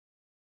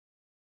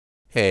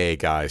Hey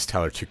guys,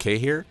 Tyler2K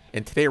here,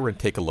 and today we're going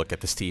to take a look at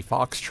the Steve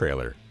Fox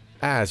trailer.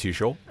 As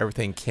usual,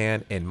 everything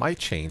can and might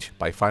change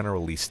by final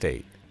release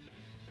date.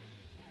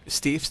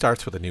 Steve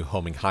starts with a new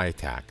homing high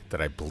attack that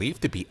I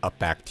believe to be up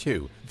back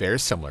 2, very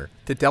similar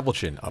to Devil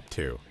Jin up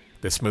 2.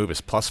 This move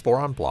is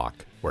 +4 on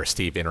block, where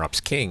Steve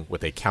interrupts King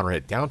with a counter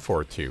hit down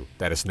forward 2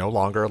 that is no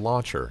longer a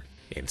launcher.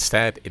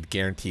 Instead, it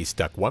guarantees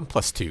duck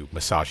 1+2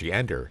 Massage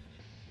Ender.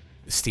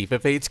 Steve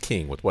evades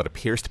King with what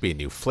appears to be a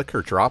new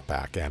flicker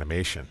dropback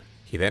animation.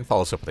 He then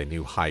follows up with a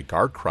new high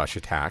guard crush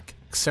attack,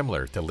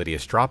 similar to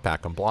Lydia's dropback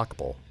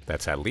unblockable,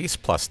 that's at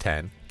least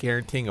 +10,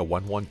 guaranteeing a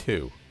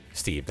 1-1-2.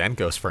 Steve then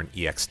goes for an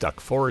EX duck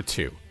forward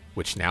 2,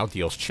 which now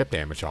deals chip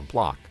damage on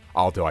block,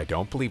 although I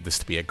don't believe this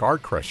to be a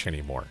guard crush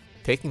anymore.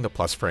 Taking the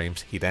plus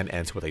frames, he then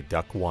ends with a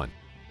duck 1.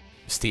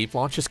 Steve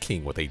launches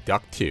King with a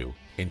duck 2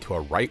 into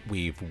a right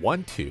weave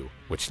 1-2,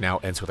 which now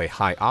ends with a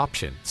high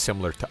option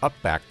similar to up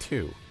back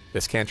 2.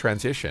 This can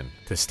transition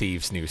to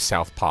Steve's new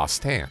southpaw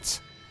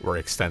stance, where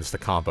it extends the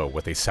combo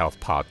with a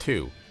southpaw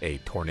 2, a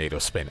tornado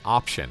spin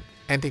option,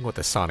 ending with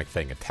a sonic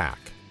fang attack.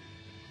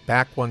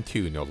 Back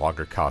 1-2 no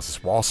longer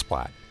causes wall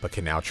splat, but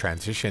can now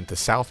transition to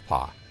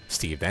southpaw.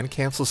 Steve then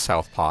cancels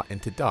southpaw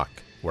into duck,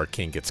 where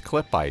King gets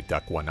clipped by a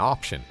duck 1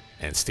 option,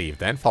 and Steve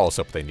then follows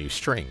up with a new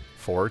string,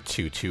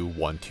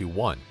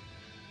 4-2-2-1-2-1.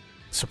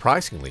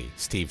 Surprisingly,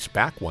 Steve's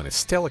back 1 is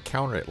still a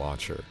counter hit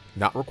launcher,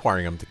 not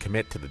requiring him to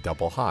commit to the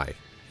double high.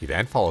 He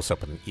then follows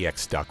up with an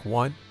EX duck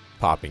 1,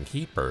 popping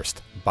Heat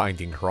Burst,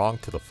 binding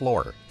Harong to the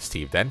floor.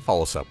 Steve then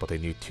follows up with a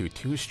new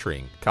 2-2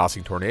 string,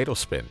 causing Tornado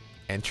Spin,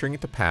 entering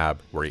into Pab,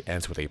 where he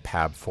ends with a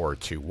Pab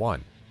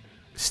 4-2-1.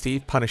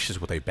 Steve punishes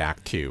with a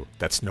back 2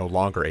 that's no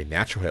longer a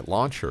natural hit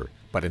launcher,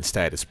 but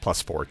instead is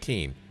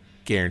 +14,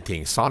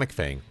 guaranteeing Sonic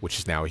Fang, which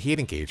is now a Heat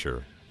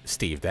Engager.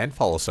 Steve then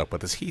follows up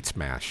with his Heat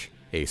Smash,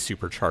 a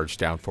supercharged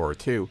down forward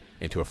 2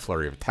 into a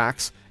flurry of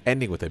attacks,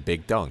 ending with a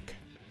big dunk.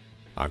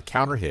 On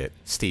counter hit,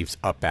 Steve's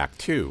up back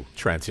 2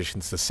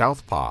 transitions to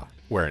southpaw,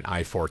 where an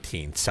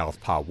I-14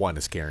 southpaw 1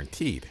 is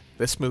guaranteed.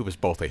 This move is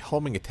both a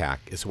homing attack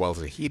as well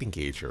as a heat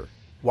engager.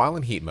 While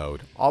in heat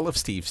mode, all of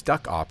Steve's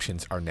duck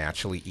options are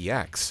naturally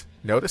EX.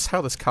 Notice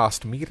how this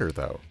cost meter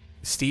though.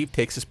 Steve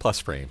takes his plus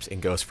frames and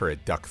goes for a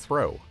duck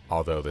throw,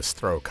 although this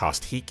throw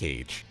cost heat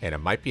gauge, and it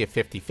might be a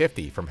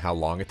 50-50 from how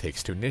long it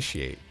takes to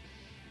initiate.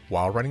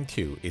 While running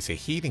 2 is a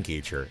heat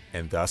engager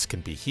and thus can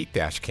be heat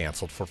dash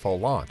cancelled for full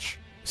launch.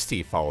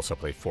 Steve follows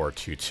up with a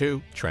 4-2-2,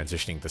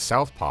 transitioning to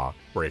southpaw,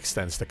 where he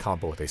extends the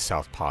combo with a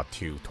southpaw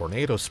 2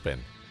 tornado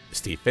spin.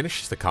 Steve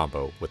finishes the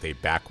combo with a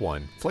back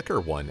 1, flicker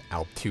 1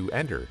 Alp 2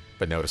 ender,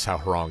 but notice how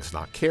Harong's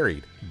not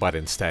carried, but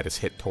instead is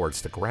hit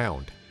towards the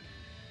ground.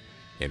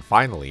 And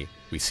finally,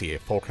 we see a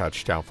full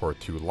crouch down forward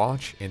 2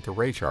 launch into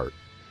Rage Art.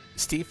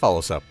 Steve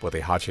follows up with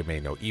a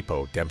Hajime no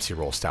Ippo Dempsey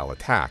roll style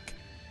attack,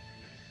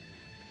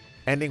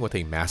 ending with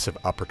a massive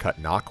uppercut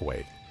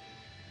knockaway,